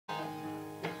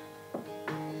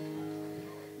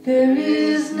There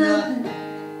is nothing,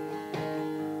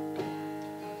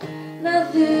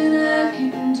 nothing I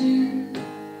can do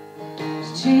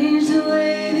to change the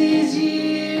way these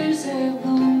years have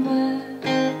gone by.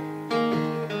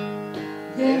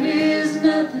 There is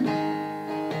nothing,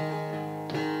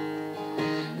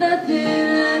 nothing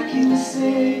I can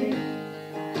say,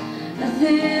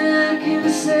 nothing I can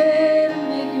say to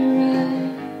make it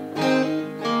right.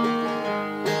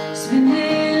 It's been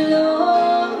a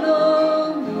long,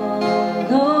 long,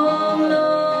 long, long,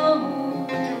 long,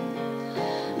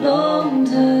 long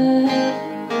time.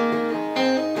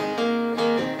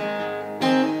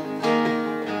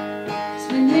 It's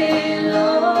been a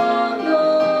long,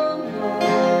 long,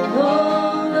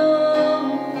 long, long, long,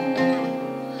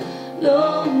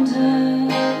 long time.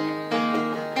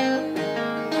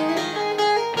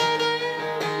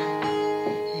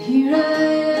 Here I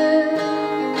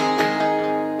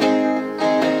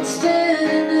am,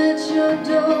 standing at your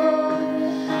door,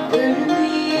 wearing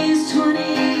these 20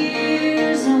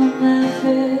 years on my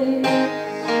face.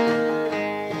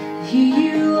 Here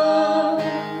you are,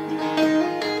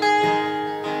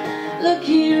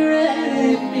 looking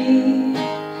right at me,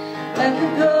 like a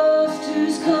ghost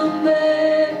who's come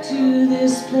back to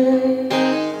this place.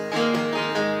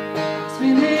 It's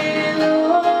been a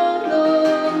long,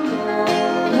 long,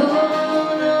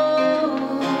 long, long,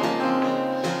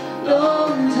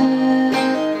 long time.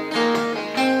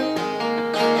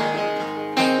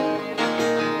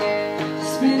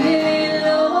 It's been a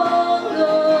long,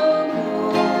 long,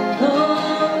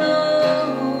 long, long,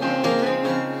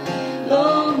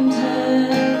 long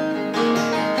time.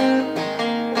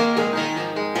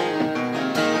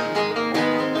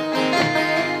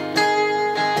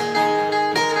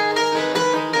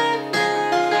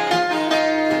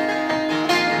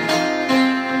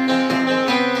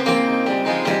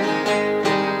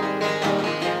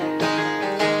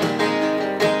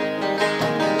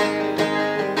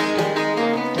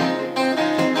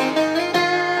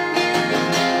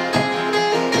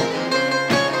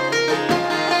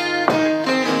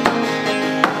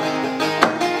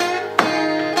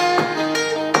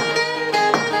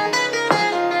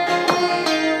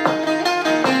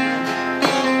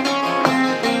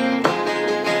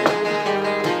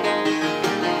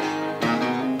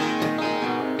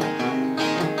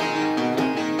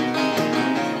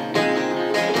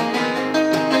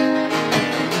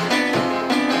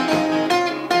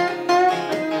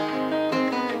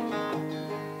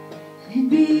 It'd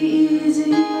be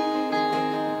easy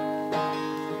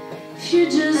if you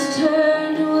just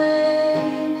turned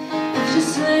away, if you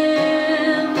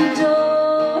slammed the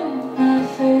door in my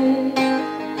face.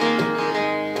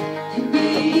 It'd be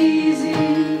easy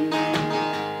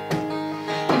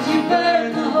if you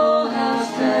burned the whole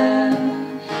house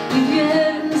down, if you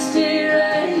hadn't stayed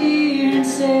right here and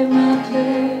saved my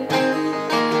place.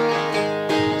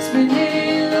 It's been a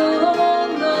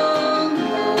long, long,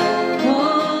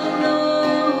 long,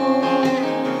 long,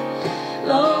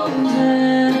 long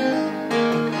time.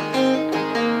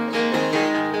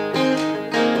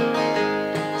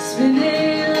 It's been a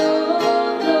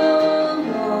long, long,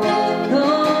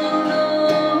 long,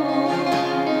 long,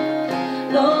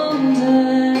 long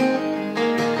time.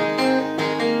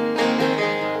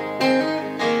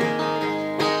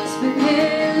 It's been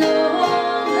a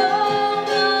long, long,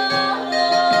 long,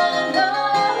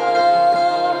 long,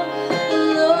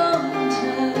 long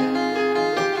time.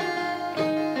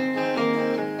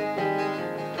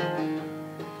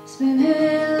 It's been a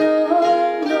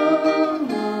long, long,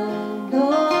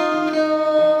 long,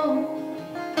 long,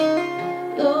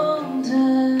 long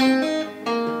time.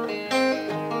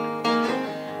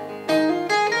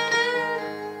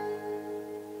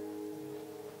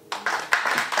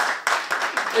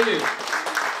 Thank you.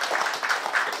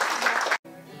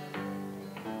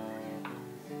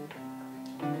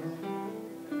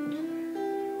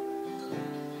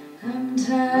 I'm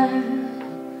tired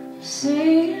of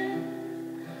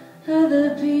singing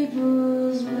other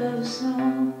people's love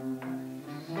songs.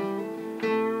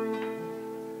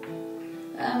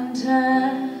 I'm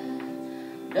tired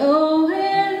of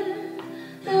knowing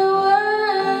the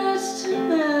words to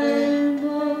my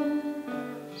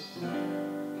voice.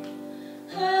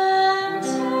 I'm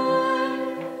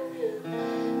tired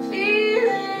of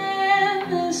feeling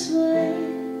this way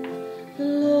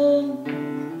alone.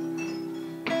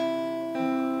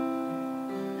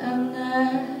 I'm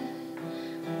not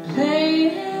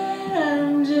complaining,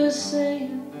 I'm just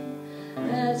saying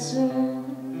that's all.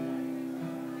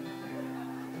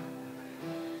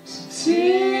 So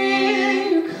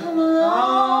till you come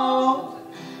along,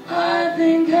 I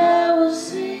think I will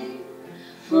sing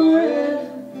forever.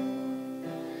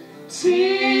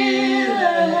 Till